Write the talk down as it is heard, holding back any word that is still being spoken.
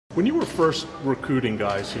When you were first recruiting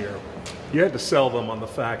guys here, you had to sell them on the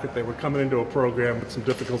fact that they were coming into a program with some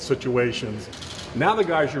difficult situations. Now the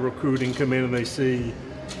guys you're recruiting come in and they see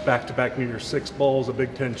back-to-back New Year's Six bowls, a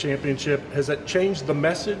Big Ten championship. Has that changed the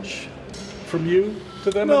message from you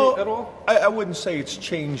to them at all? I wouldn't say it's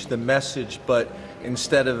changed the message, but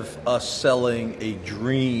instead of us selling a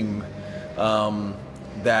dream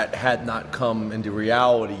that had not come into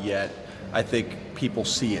reality yet, I think people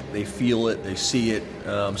see it, they feel it, they see it,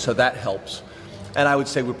 so that helps. And I would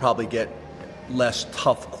say we probably get less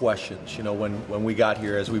tough questions. You know, when we got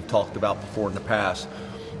here, as we've talked about before in the past,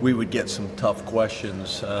 we would get some tough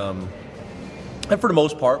questions. And for the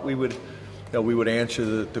most part, we would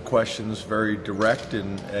answer the questions very direct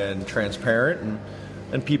and transparent,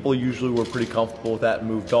 and people usually were pretty comfortable with that and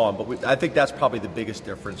moved on. But I think that's probably the biggest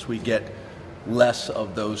difference. We get less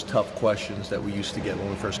of those tough questions that we used to get when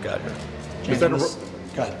we first got here. Is that I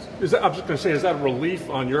was just going to say, is that a relief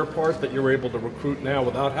on your part that you're able to recruit now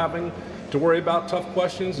without having to worry about tough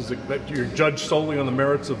questions? Is it that you're judged solely on the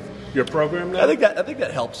merits of your program now? I think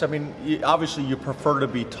that helps. I mean, obviously you prefer to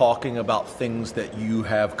be talking about things that you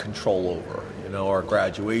have control over. You know, our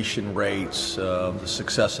graduation rates, the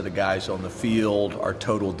success of the guys on the field, our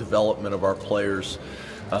total development of our players.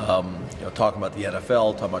 You know, talking about the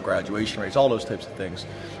NFL, talking about graduation rates, all those types of things,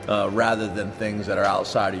 rather than things that are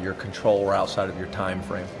outside of your control or outside of your time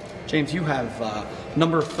frame. James, you have a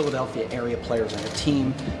number of Philadelphia area players on your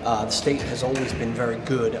team. The state has always been very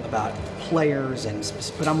good about players,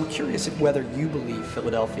 but I'm curious whether you believe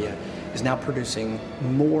Philadelphia is now producing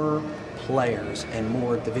more players and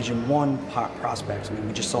more Division I prospects. I mean,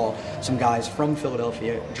 we just saw some guys from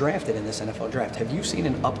Philadelphia drafted in this NFL draft. Have you seen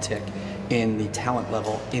an uptick in the talent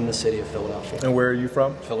level in the city of Philadelphia? And where are you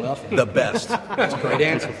from? Philadelphia. The best. That's a great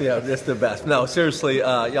answer. Yeah, that's the best. No, seriously, you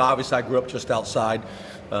know, obviously I grew up just outside,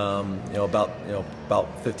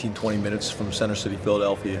 about 15, 20 minutes from Center City,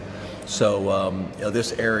 Philadelphia. So, you know,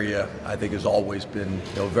 this area I think has always been,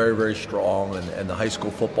 you know, very, very strong, and the high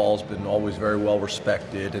school football has been always very well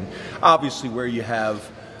respected. And obviously where you have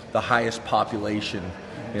the highest population,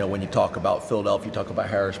 you know, when you talk about Philadelphia, you talk about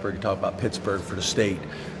Harrisburg, you talk about Pittsburgh for the state,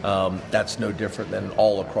 that's no different than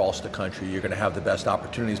all across the country. You're going to have the best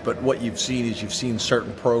opportunities. But what you've seen is you've seen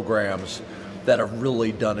certain programs that have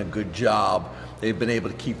really done a good job. They've been able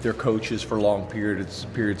to keep their coaches for long periods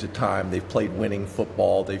of time. They've played winning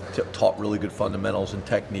football. They've taught really good fundamentals and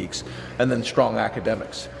techniques, and then strong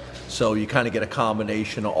academics. So you kind of get a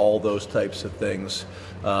combination of all those types of things,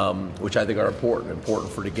 which I think are important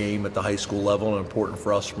for the game at the high school level, and important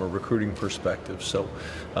for us from a recruiting perspective. So,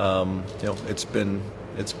 you know, it's been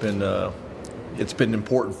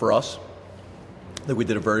important for us. I think we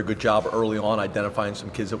did a very good job early on identifying some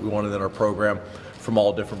kids that we wanted in our program from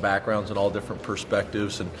all different backgrounds and all different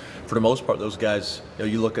perspectives, and for the most part, those guys, you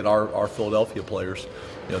know, you look at our Philadelphia players,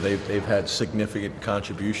 you know, they've had significant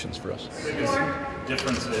contributions for us. The biggest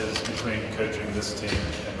difference is between coaching this team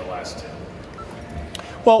and the last team?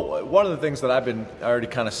 Well, one of the things that I already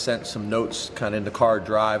kind of sent some notes kind of in the car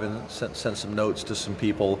drive, and sent some notes to some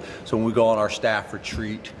people. So when we go on our staff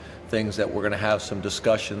retreat, things that we're going to have some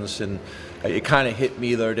discussions, and it kind of hit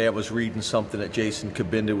me the other day. I was reading something that Jason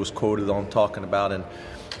Kabinda was quoted on talking about, and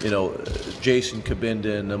you know, Jason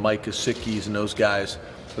Kabinda and the Mike Kosickis and those guys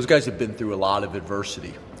have been through a lot of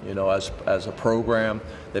adversity. You know, as a program,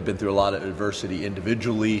 they've been through a lot of adversity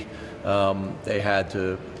individually. They had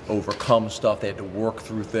to overcome stuff. They had to work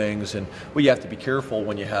through things, and well, you have to be careful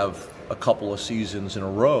when you have a couple of seasons in a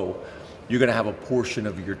row. You're going to have a portion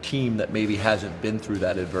of your team that maybe hasn't been through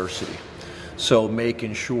that adversity. So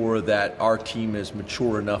making sure that our team is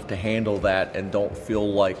mature enough to handle that and don't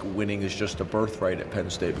feel like winning is just a birthright at Penn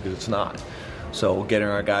State, because it's not. So getting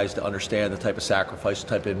our guys to understand the type of sacrifice, the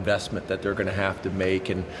type of investment that they're going to have to make.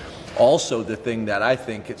 And also the thing that I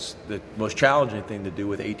think it's the most challenging thing to do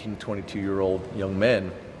with 18 to 22-year-old young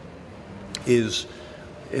men is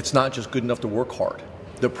it's not just good enough to work hard.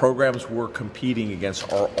 The programs we're competing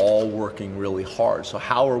against are all working really hard. So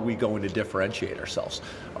how are we going to differentiate ourselves?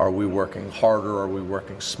 Are we working harder? Are we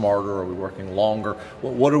working smarter? Are we working longer?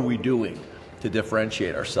 Well, what are we doing to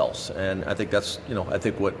differentiate ourselves? And I think that's, you know, I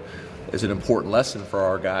think what is an important lesson for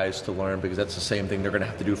our guys to learn, because that's the same thing they're going to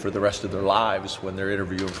have to do for the rest of their lives when they're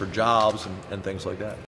interviewing for jobs and things like that.